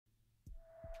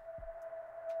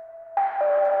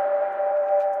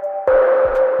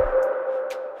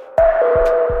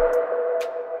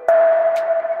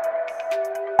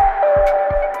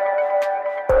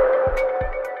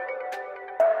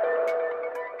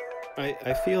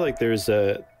I feel like there's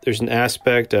an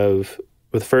aspect of,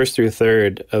 with first through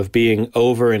third, of being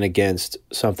over and against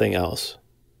something else.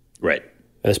 Right.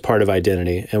 As part of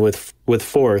identity. And with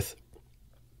fourth,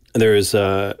 there's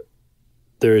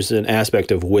an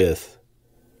aspect of with.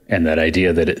 And that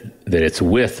idea that it's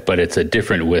with, but it's a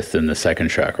different with than the second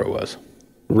chakra was.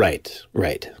 Right.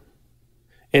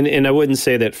 And I wouldn't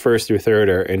say that first through third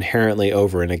are inherently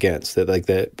over and against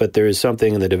that, but there is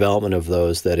something in the development of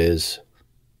those that is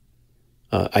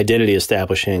identity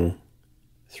establishing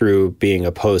through being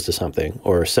opposed to something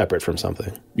or separate from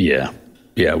something. Yeah,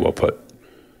 well put.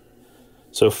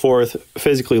 So fourth,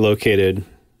 physically located,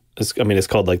 it's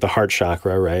called like the heart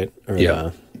chakra, right?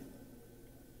 Yeah.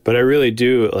 But I really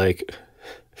do like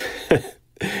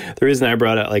the reason I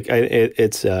brought it,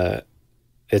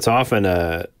 it's often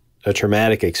a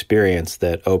traumatic experience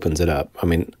that opens it up. I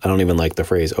mean, I don't even like the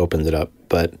phrase opens it up,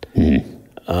 but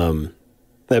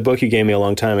that book you gave me a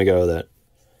long time ago that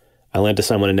I lent to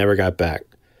someone and never got back,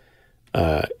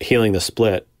 Healing the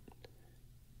Split,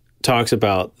 talks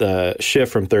about the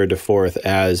shift from third to fourth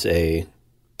as a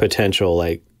potential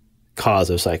like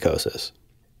cause of psychosis.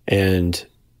 And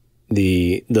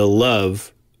the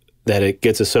love that it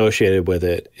gets associated with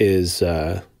it is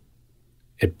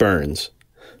it burns.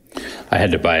 I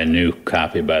had to buy a new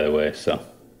copy, by the way, so.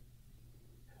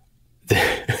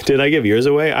 Did I give yours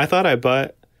away? I thought I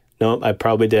bought... No, I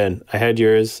probably did. I had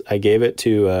yours. I gave it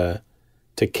to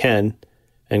Ken,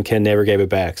 and Ken never gave it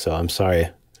back, so I'm sorry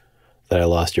that I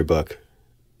lost your book.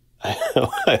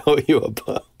 I owe you a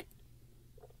book.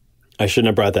 I shouldn't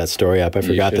have brought that story up. I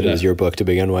forgot that it was your book to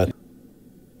begin with.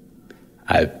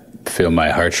 I feel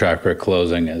my heart chakra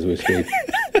closing as we speak.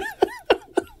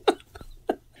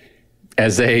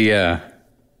 As a,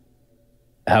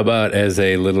 how about as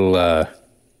a little, I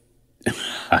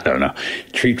don't know,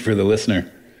 treat for the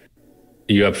listener?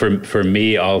 You up for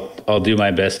me? I'll do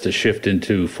my best to shift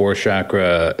into four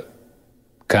chakra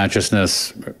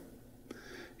consciousness,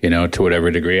 to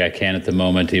whatever degree I can at the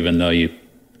moment, even though you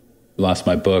lost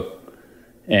my book,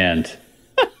 and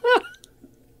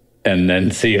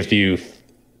then see if you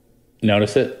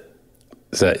notice it.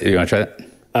 Is that, you want to try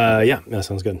that? Yeah, that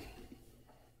sounds good.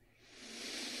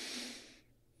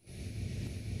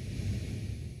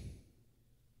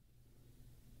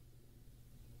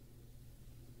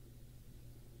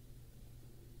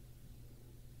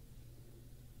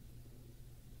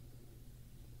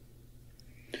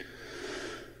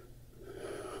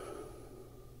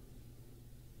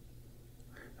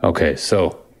 Okay,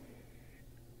 so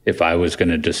if I was going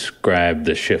to describe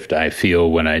the shift I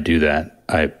feel when I do that,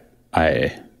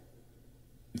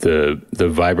 the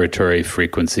vibratory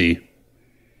frequency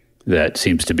that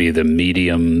seems to be the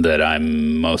medium that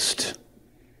I'm most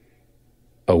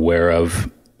aware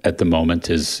of at the moment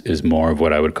is more of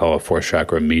what I would call a fourth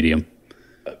chakra medium.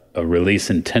 A release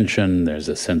in tension. There's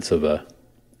a sense of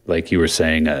like you were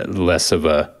saying, less of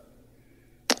a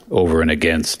over and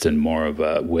against and more of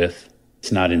a with.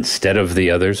 It's not instead of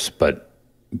the others, but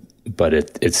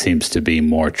it seems to be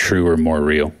more true or more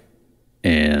real.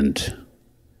 And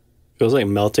feels like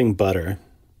melting butter.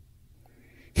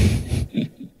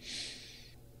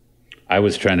 I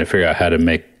was trying to figure out how to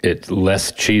make it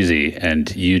less cheesy,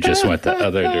 and you just went the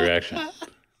other direction.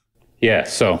 Yeah,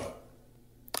 so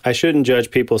I shouldn't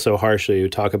judge people so harshly who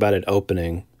talk about it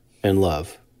opening in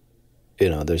love.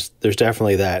 There's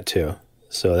definitely that too.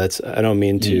 So I don't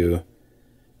mean to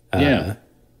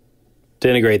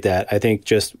denigrate that. I think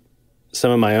just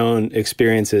some of my own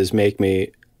experiences make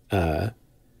me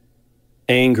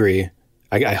angry.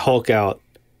 I hulk out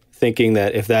thinking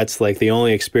that if that's like the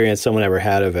only experience someone ever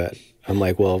had of it, I'm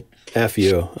like, well, F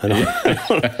you. I don't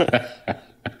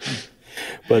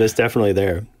but it's definitely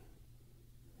there.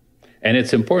 And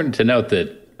it's important to note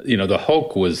that, the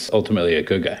Hulk was ultimately a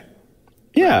good guy.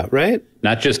 Yeah, right?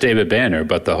 Not just David Banner,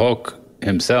 but the Hulk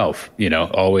himself,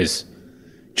 always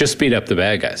just beat up the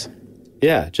bad guys.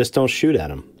 Yeah, just don't shoot at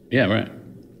them. Yeah, right.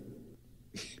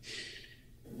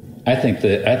 I think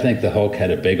the Hulk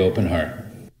had a big open heart.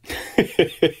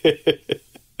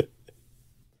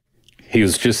 He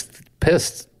was just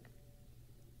pissed.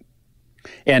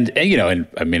 And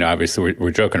I mean, obviously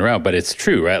we're joking around, but it's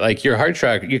true, right? Like your heart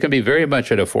chakra, you can be very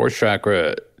much at a fourth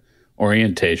chakra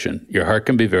orientation. Your heart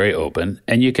can be very open,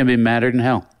 and you can be madder than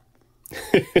hell.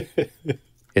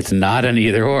 It's not an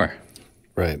either or.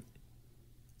 Right.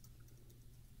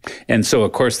 And so,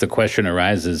 of course, the question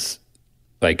arises,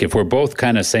 like, if we're both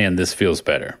kind of saying this feels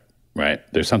better, right?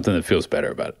 There's something that feels better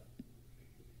about it.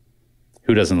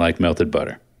 Who doesn't like melted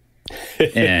butter?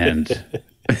 And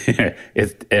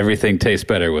everything tastes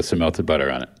better with some melted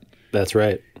butter on it. That's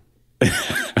right.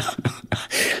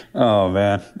 Oh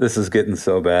man, this is getting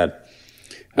so bad.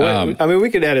 Well, I mean, we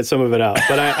could edit some of it out,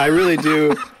 but I really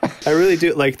do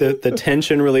like the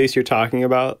tension release you're talking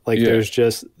about. Like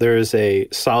there's a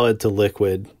solid to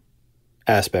liquid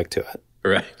aspect to it.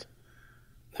 Right.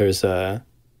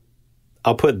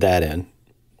 I'll put that in.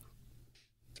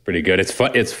 It's pretty good.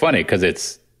 It's funny because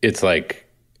it's like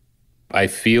I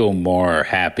feel more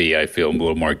happy. I feel a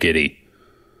little more giddy,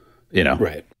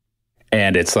 Right.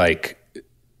 And it's like,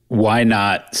 why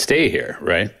not stay here,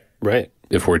 right? Right.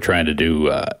 If we're trying to do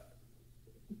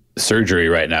surgery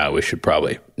right now, we should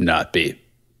probably not be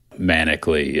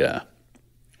manically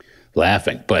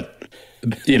laughing. But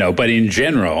in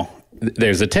general,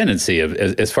 there's a tendency of,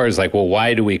 as far as like, well,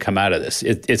 why do we come out of this?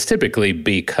 It's typically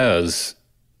because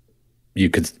you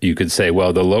could say,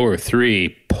 well, the lower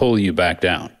three pull you back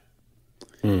down.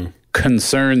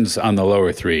 Concerns on the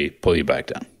lower three pull you back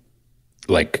down,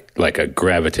 like a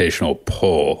gravitational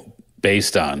pull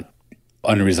based on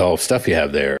unresolved stuff you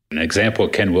have there. An example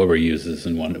Ken Wilber uses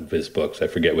in one of his books, I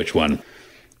forget which one,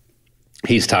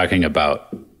 he's talking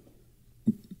about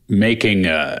making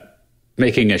a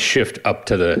shift up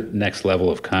to the next level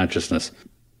of consciousness.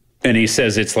 And he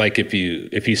says it's like if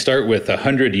you start with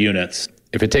 100 units,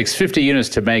 if it takes 50 units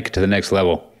to make it to the next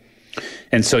level,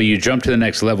 and so you jump to the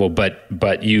next level,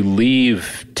 but you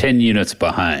leave 10 units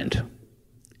behind,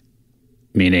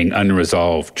 meaning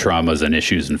unresolved traumas and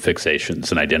issues and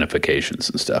fixations and identifications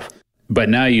and stuff. But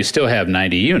now you still have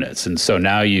 90 units. And so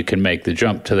now you can make the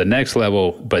jump to the next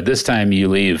level, but this time you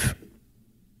leave,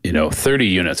 30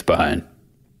 units behind.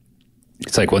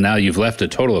 It's like, well, now you've left a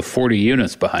total of 40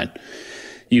 units behind.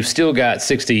 You've still got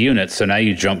 60 units, so now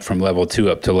you jump from level 2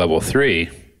 up to level 3,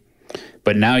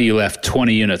 but now you left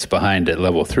 20 units behind at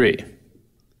level 3,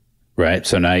 right?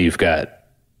 So now you've got,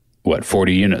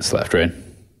 40 units left, right?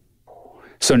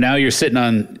 So now you're sitting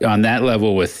on that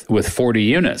level with 40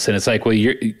 units. And it's like, well,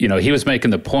 he was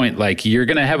making the point, like, you're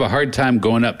going to have a hard time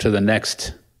going up to the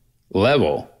next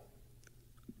level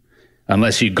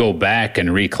unless you go back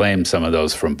and reclaim some of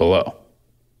those from below.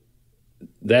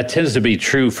 That tends to be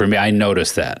true for me. I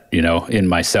notice that, in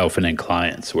myself and in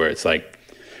clients, where it's like,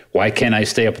 why can't I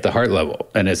stay up at the heart level?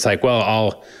 And it's like,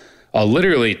 well, I'll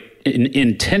literally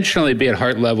intentionally be at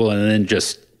heart level and then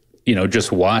just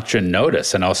watch and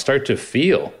notice, and I'll start to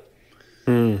feel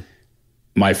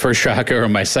my first chakra or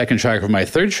my second chakra or my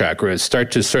third chakra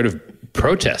start to sort of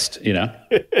protest, And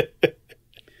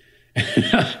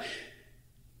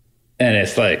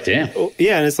it's like, damn.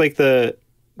 Yeah, and it's like the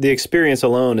experience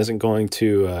alone isn't going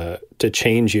to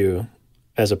change you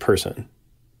as a person.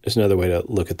 There's another way to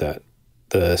look at that.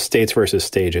 The states versus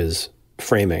stages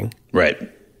framing. Right.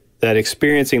 That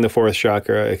experiencing the fourth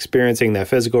chakra, experiencing that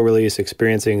physical release,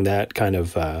 experiencing that kind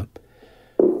of,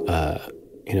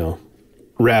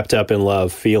 wrapped up in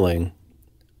love feeling,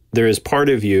 there is part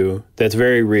of you that's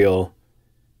very real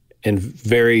and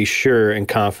very sure and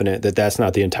confident that that's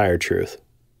not the entire truth.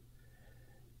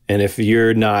 And if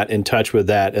you're not in touch with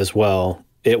that as well,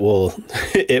 it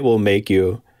will make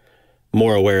you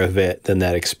more aware of it than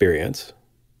that experience,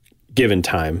 given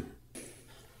time.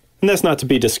 And that's not to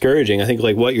be discouraging. I think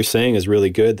like what you're saying is really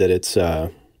good, that it's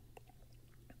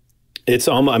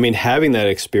almost, having that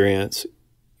experience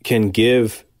can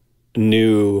give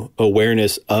new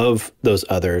awareness of those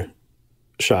other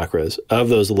chakras, of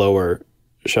those lower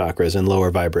chakras and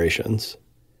lower vibrations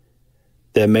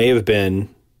that may have been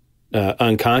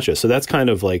unconscious. So that's kind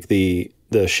of like the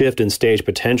shift in stage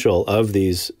potential of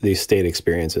these state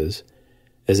experiences,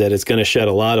 is that it's going to shed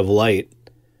a lot of light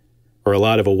or a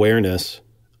lot of awareness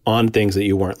on things that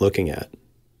you weren't looking at.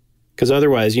 Because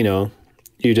otherwise, you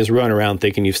just run around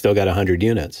thinking you've still got 100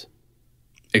 units.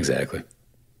 Exactly.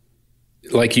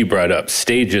 Like you brought up,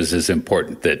 stages is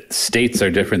important, that states are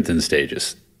different than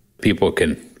stages. People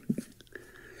can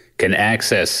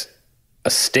access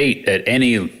a state at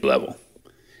any level,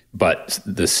 but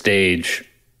the stage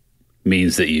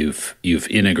means that you've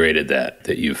integrated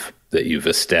that you've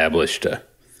established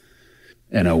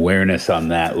an awareness on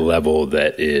that level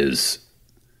that is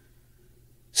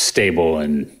stable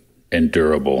and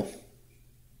durable,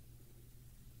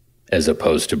 as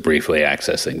opposed to briefly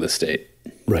accessing the state.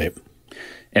 Right.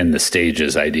 And the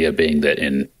stages idea being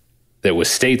that with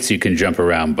states you can jump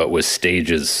around, but with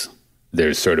stages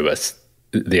there's sort of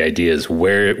the idea is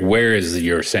where is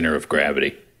your center of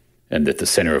gravity, and that the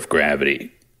center of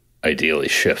gravity ideally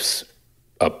shifts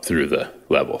up through the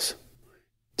levels.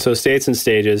 So states and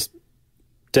stages,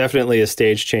 definitely a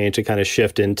stage change to kind of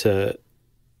shift into,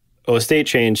 a state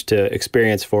change to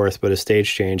experience fourth, but a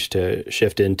stage change to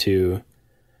shift into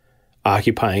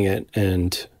occupying it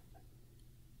and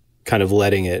kind of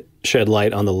letting it shed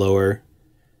light on the lower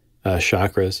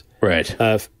chakras. Right.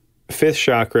 Fifth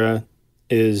chakra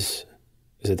is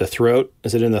it the throat?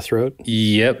 Is it in the throat?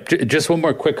 Yep. Just one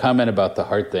more quick comment about the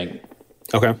heart thing.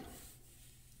 Okay.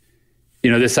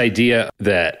 This idea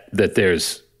that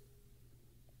there's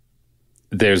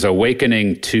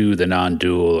awakening to the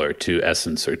non-dual or to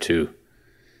essence or to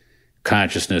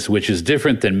consciousness, which is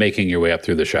different than making your way up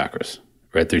through the chakras,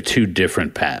 right? They're two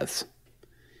different paths.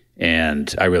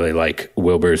 And I really like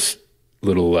Wilber's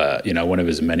little, one of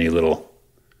his many little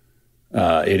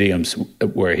idioms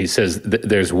where he says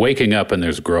there's waking up and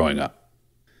there's growing up.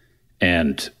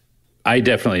 And I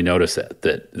definitely notice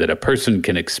that a person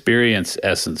can experience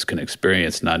essence, can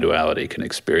experience non-duality, can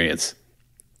experience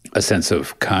a sense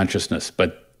of consciousness.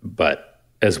 But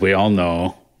as we all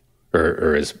know,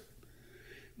 or as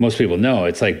most people know,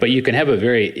 it's like, but you can have a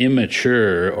very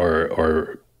immature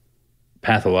or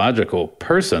pathological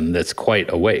person that's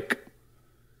quite awake.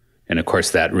 And of course,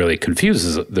 that really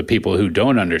confuses the people who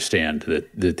don't understand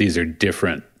that these are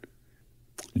different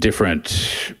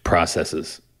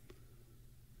processes.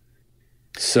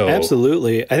 So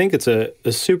absolutely, I think it's a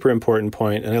super important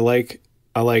point, and I like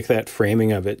that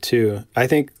framing of it too. I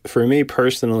think for me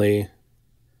personally,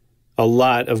 a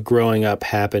lot of growing up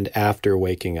happened after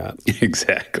waking up.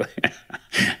 Exactly.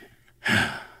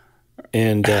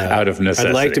 And out of necessity.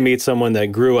 I'd like to meet someone that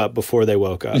grew up before they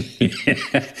woke up.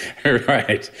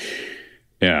 Right.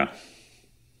 Yeah.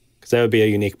 Because that would be a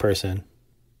unique person.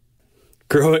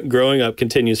 Growing up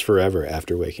continues forever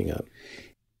after waking up.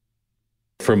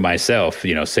 For myself,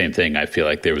 same thing. I feel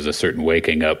like there was a certain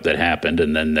waking up that happened,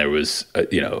 and then there was,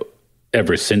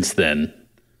 ever since then,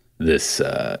 this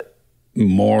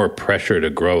more pressure to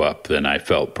grow up than I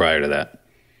felt prior to that.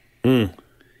 Mm.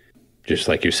 Just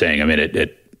like you're saying, I mean,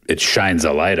 it shines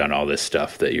a light on all this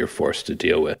stuff that you're forced to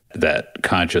deal with. That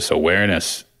conscious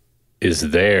awareness is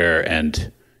there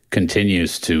and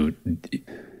continues to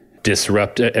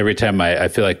disrupt every time I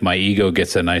feel like my ego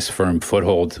gets a nice firm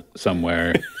foothold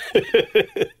somewhere.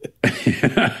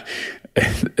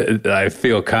 I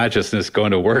feel consciousness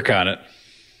going to work on it.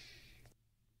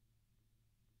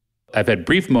 I've had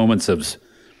brief moments of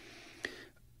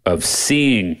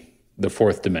seeing the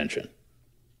fourth dimension.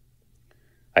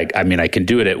 I mean, I can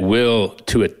do it at will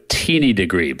to a teeny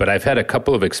degree, but I've had a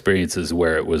couple of experiences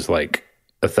where it was like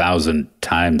 1,000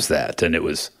 times that, and it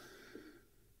was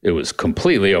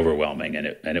completely overwhelming, and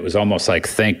it was almost like,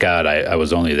 thank God I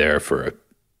was only there for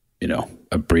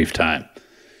a brief time.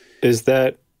 Is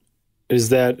that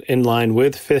in line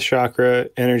with fifth chakra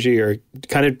energy, or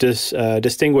kind of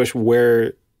distinguish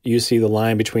where you see the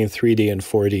line between 3D and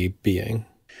 4D being?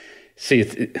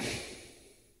 See,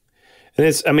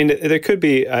 there could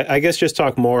be, I guess, just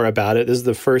talk more about it. This is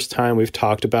the first time we've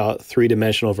talked about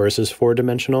 3-dimensional versus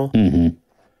 4-dimensional. Mm-hmm.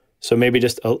 So maybe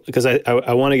just, because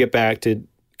I want to get back to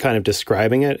kind of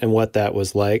describing it and what that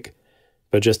was like,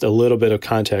 but just a little bit of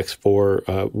context for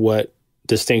what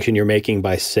distinction you're making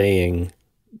by saying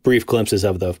brief glimpses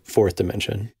of the fourth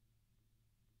dimension.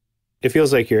 It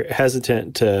feels like you're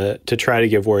hesitant to try to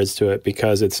give words to it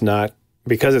because it's going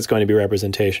to be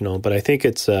representational, but I think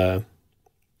it's,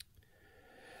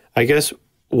 I guess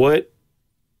when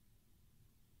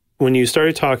you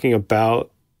started talking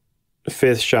about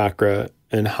fifth chakra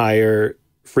and higher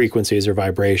frequencies or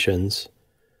vibrations,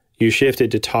 you shifted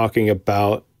to talking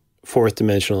about fourth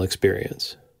dimensional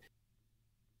experience.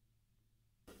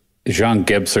 Jean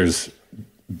Gebser's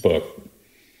book,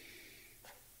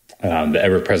 The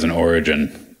Ever-Present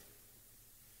Origin,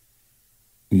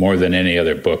 more than any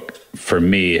other book for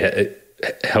me,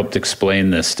 helped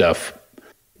explain this stuff.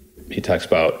 He talks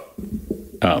about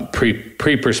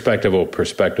pre-perspectival,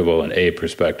 perspectival, and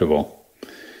a-perspectival.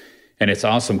 And it's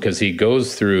awesome because he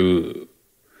goes through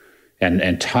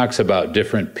and talks about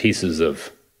different pieces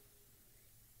of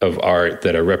art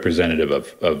that are representative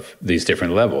of these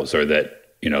different levels, or that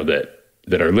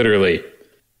are literally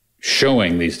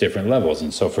showing these different levels.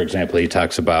 And so, for example, he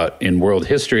talks about in world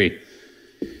history,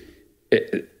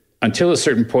 until a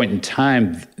certain point in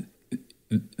time,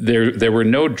 there were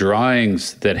no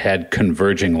drawings that had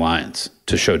converging lines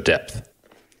to show depth.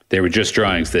 They were just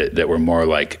drawings that were more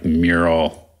like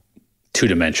mural,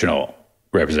 two-dimensional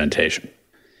representation.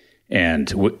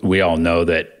 And we all know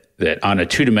that on a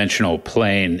two-dimensional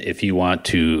plane, if you want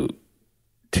to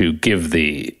give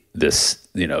the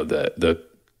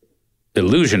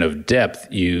illusion of depth,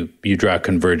 you draw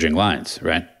converging lines,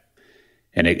 right?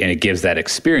 And it gives that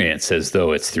experience as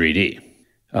though it's 3D.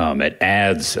 It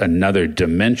adds another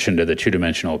dimension to the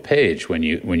two-dimensional page when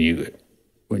you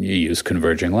use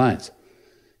converging lines.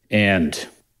 And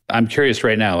I'm curious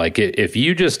right now, like if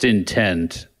you just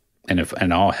intend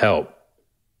and all help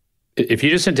if you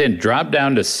just intend, drop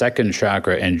down to second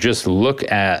chakra and just look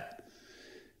at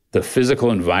the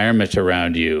physical environment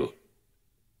around you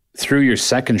through your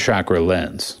second chakra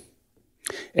lens.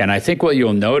 And I think what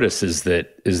you'll notice is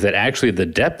that actually the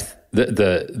depth,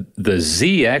 the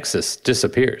z-axis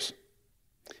disappears.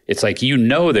 It's like,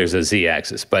 there's a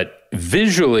z-axis, but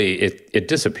visually it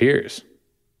disappears.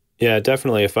 Yeah,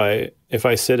 definitely if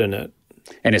I sit in it.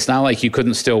 And it's not like you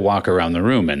couldn't still walk around the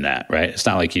room in that, right? It's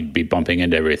not like you'd be bumping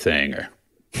into everything or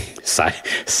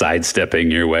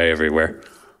sidestepping your way everywhere.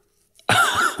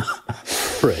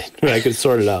 Right. I could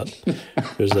sort it out.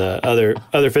 There's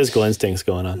other physical instincts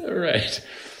going on. Right.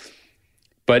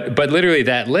 But literally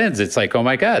that lens, it's like, oh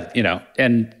my God,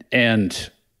 and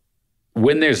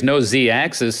when there's no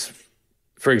z-axis,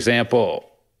 for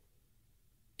example,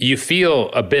 you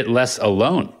feel a bit less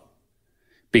alone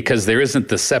because there isn't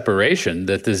the separation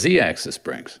that the z-axis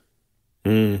brings.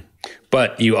 Mm.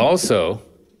 But you also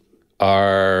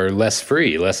are less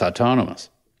free, less autonomous.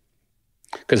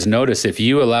 Because notice, if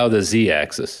you allow the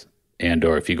z-axis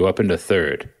or if you go up into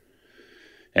third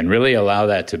and really allow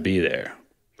that to be there,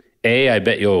 I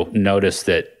bet you'll notice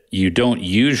that you don't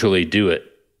usually do it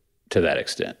to that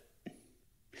extent.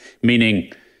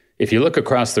 Meaning, if you look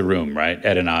across the room, right,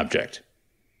 at an object,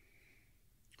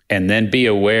 and then be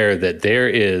aware that there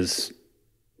is,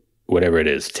 whatever it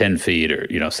is, 10 feet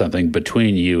or, something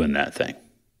between you and that thing.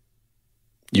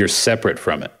 You're separate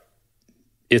from it.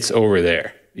 It's over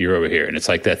there. You're over here. And it's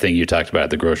like that thing you talked about at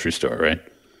the grocery store, right?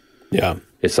 Yeah.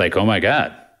 It's like, oh my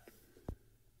God.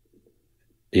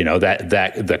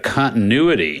 That the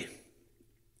continuity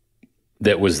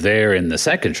that was there in the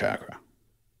second chakra.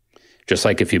 Just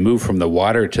like if you move from the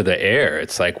water to the air,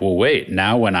 it's like, well, wait,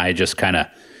 now when I just kind of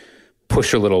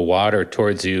push a little water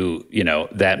towards you,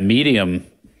 that medium,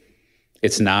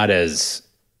 it's not as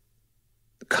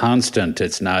constant,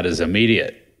 it's not as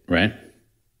immediate, right?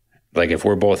 Like if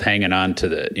we're both hanging on to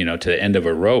the end of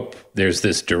a rope, there's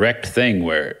this direct thing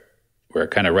where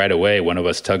kind of right away one of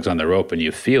us tugs on the rope and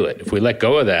you feel it. If we let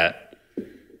go of that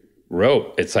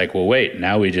rope, it's like, well, wait,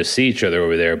 now we just see each other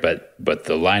over there, but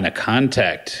the line of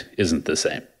contact isn't the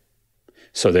same.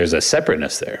 So there's a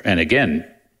separateness there. And again,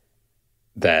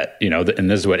 that, and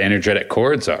this is what energetic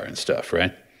cords are and stuff,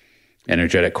 right?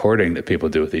 Energetic cording that people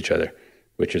do with each other,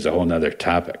 which is a whole nother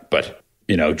topic. But,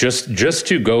 just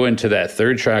to go into that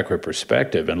third chakra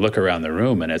perspective and look around the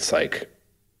room, and it's like,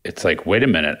 wait a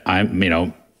minute, I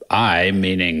meaning,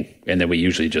 and then we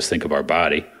usually just think of our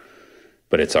body,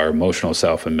 but it's our emotional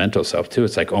self and mental self too.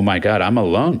 It's like, oh my God, I'm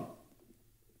alone.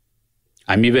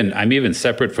 I'm even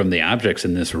separate from the objects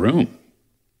in this room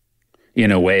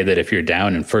in a way that if you're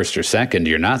down in first or second,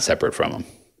 you're not separate from them,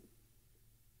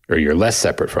 or you're less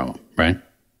separate from them, right?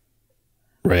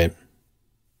 Right.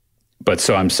 But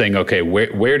so I'm saying, okay,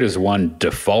 where does one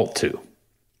default to?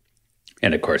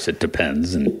 And of course it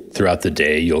depends. And throughout the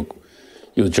day, you'll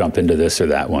jump into this or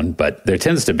that one, but there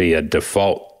tends to be a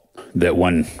default that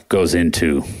one goes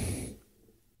into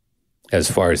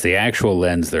as far as the actual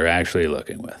lens they're actually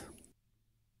looking with.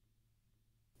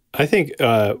 I think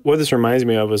what this reminds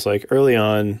me of was like early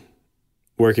on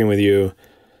working with you,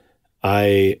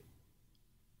 and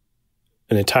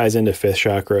it ties into fifth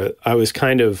chakra, I was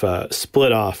kind of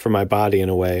split off from my body in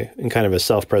a way, in kind of a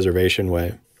self-preservation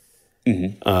way.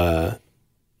 Mm-hmm.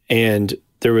 And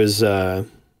there was an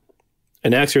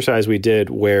exercise we did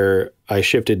where I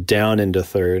shifted down into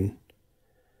third.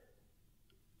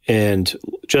 And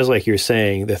just like you're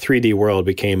saying, the 3D world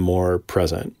became more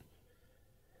present.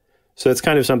 So it's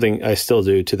kind of something I still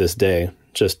do to this day,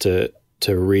 just to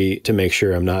make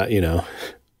sure I'm not,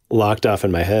 locked off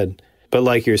in my head. But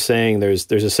like you're saying,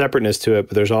 there's a separateness to it,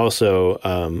 but there's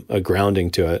also a grounding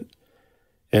to it.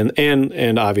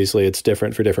 And obviously it's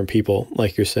different for different people,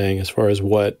 like you're saying, as far as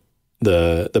what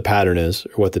the pattern is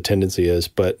or what the tendency is.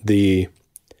 But that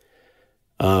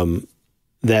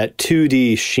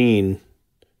 2D sheen,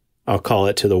 I'll call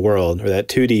it, to the world, or that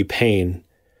 2D pain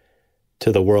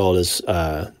to the world is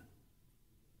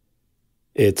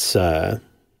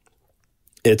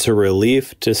it's a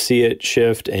relief to see it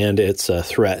shift, and it's a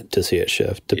threat to see it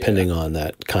shift, depending on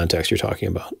that context you're talking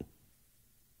about.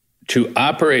 To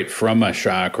operate from a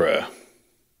chakra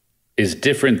is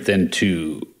different than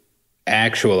to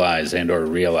actualize and or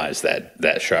realize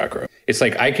that chakra. It's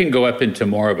like I can go up into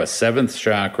more of a seventh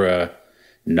chakra,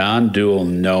 non-dual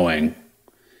knowing,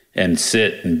 and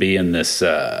sit and be in this,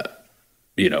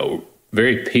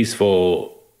 very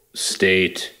peaceful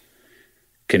state,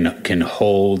 can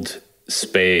hold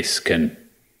space, can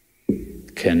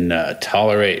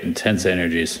tolerate intense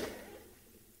energies.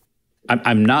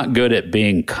 I'm not good at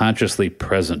being consciously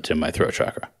present in my throat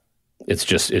chakra. It's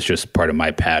just part of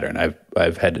my pattern.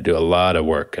 I've had to do a lot of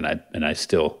work, and I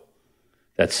still,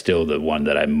 that's still the one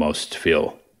that I most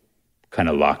feel kind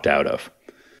of locked out of.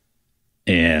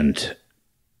 And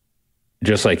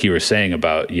just like you were saying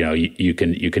about, you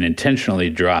can intentionally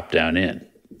drop down in.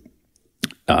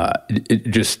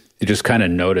 Just kind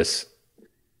of notice.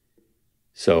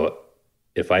 So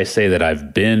if I say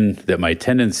that my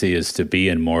tendency is to be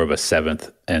in more of a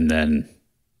seventh, and then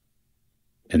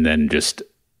just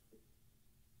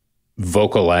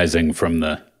vocalizing from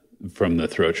the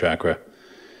throat chakra.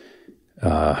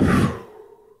 So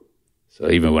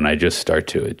even when I just start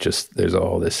to, there's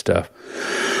all this stuff.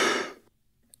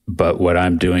 But what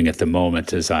I'm doing at the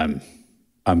moment is I'm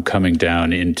coming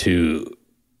down into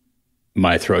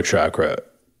my throat chakra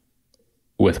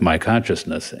with my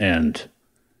consciousness, and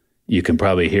you can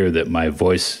probably hear that my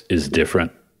voice is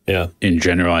different. Yeah. In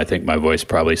general, I think my voice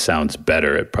probably sounds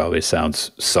better. It probably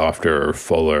sounds softer or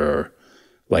fuller, or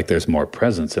like there's more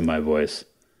presence in my voice.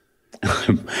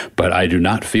 But I do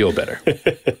not feel better.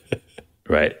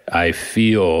 Right? I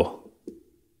feel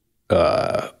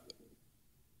like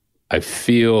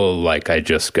I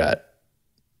just got,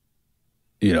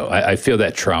 I feel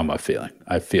that trauma feeling.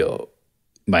 I feel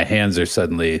my hands are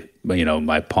suddenly,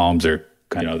 my palms are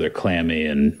they're clammy,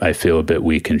 and I feel a bit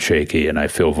weak and shaky, and I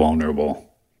feel vulnerable.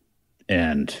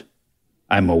 And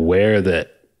I'm aware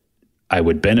that I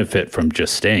would benefit from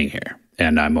just staying here.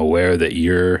 And I'm aware that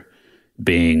you're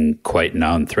being quite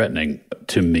non-threatening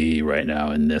to me right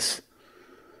now in this,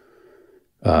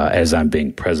 as I'm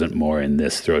being present more in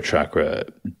this throat chakra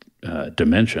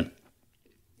dimension.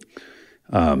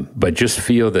 But just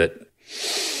feel that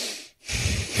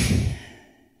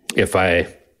if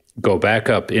I go back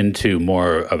up into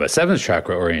more of a seventh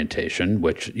chakra orientation,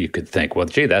 which you could think, well,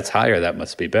 gee, that's higher, that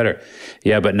must be better.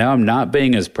 Yeah, but now I'm not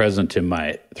being as present in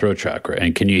my throat chakra.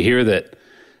 And can you hear that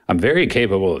I'm very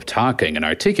capable of talking and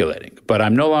articulating, but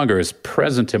I'm no longer as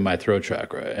present in my throat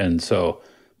chakra. And so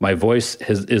my voice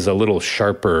is a little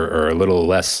sharper, or a little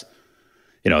less,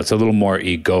 it's a little more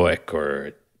egoic,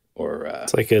 or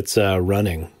it's like it's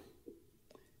running.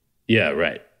 Yeah,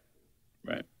 right.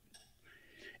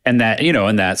 And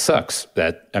that sucks.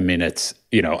 It's,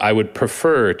 I would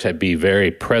prefer to be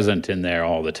very present in there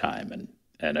all the time.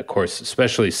 And of course,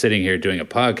 especially sitting here doing a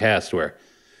podcast where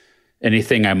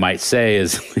anything I might say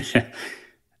is,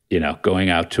 going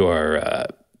out to our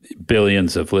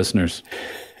billions of listeners.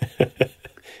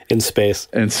 In space.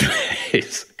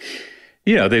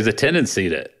 There's a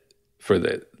tendency for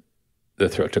the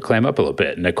throat to clam up a little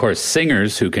bit. And of course,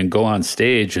 singers who can go on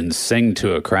stage and sing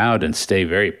to a crowd and stay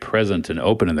very present and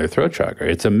open in their throat chakra,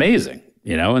 it's amazing,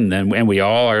 and we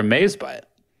all are amazed by it.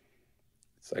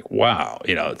 It's like, wow,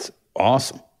 it's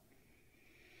awesome.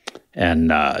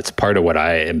 And it's part of what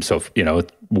I am so,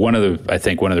 one of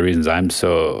the reasons I'm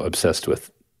so obsessed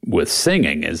with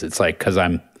singing is it's like, because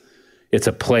it's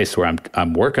a place where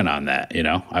I'm working on that,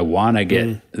 I want to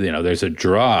get, there's a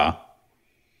draw,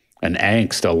 an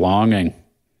angst, a longing.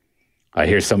 I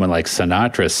hear someone like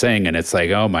Sinatra sing, and it's like,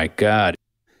 oh my God,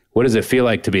 what does it feel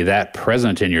like to be that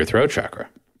present in your throat chakra?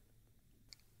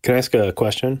 Can I ask a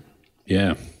question?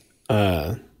 Yeah.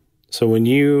 So when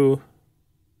you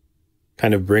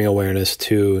kind of bring awareness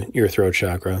to your throat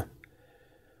chakra,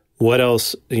 what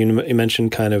else? You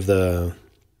mentioned kind of the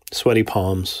sweaty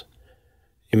palms.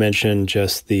 You mentioned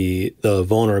just the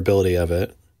vulnerability of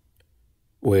it,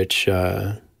 which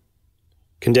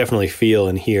can definitely feel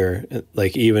and hear,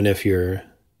 like even if your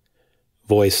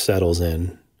voice settles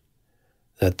in,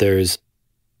 that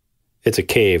it's a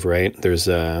cave, right? There's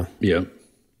a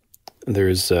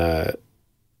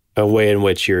way in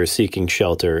which you're seeking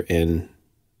shelter in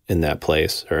that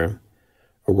place, or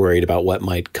worried about what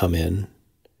might come in.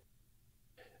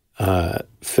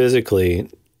 Physically,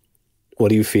 what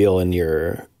do you feel in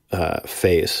your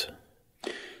face?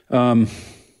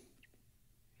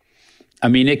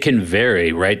 It can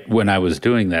vary, right? When I was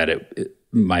doing that,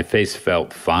 my face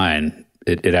felt fine.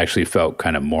 It actually felt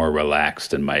kind of more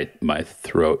relaxed, and my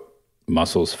throat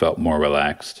muscles felt more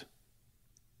relaxed.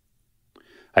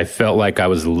 I felt like I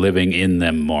was living in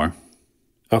them more.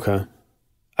 Okay.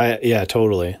 Yeah,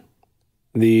 totally.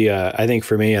 I think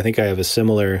for me, I think I have a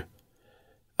similar,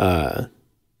 I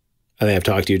think I've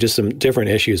talked to you, just some different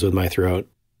issues with my throat,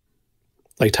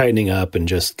 like tightening up and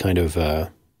just kind of,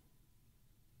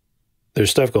 there's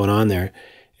stuff going on there.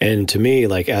 And to me,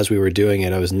 like as we were doing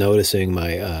it, I was noticing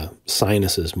my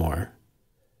sinuses more,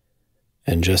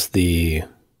 and just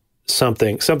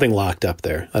something locked up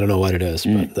there. I don't know what it is,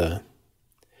 but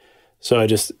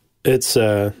it's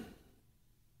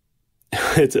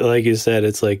like you said,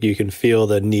 it's like you can feel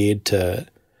the need to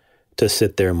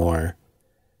sit there more.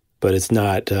 but it's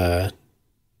not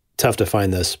tough to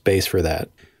find the space for that.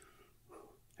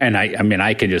 And I mean,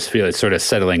 I can just feel it sort of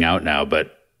settling out now,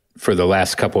 but for the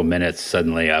last couple minutes,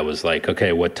 suddenly I was like,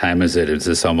 okay, what time is it? Is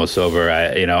this almost over?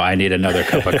 I need another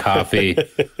cup of coffee.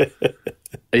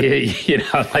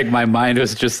 Like my mind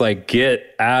was just like,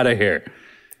 get out of here.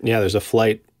 Yeah, there's a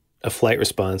flight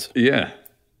response. Yeah.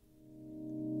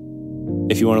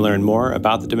 If you want to learn more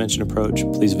about the Dimension Approach,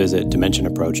 please visit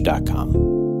dimensionapproach.com.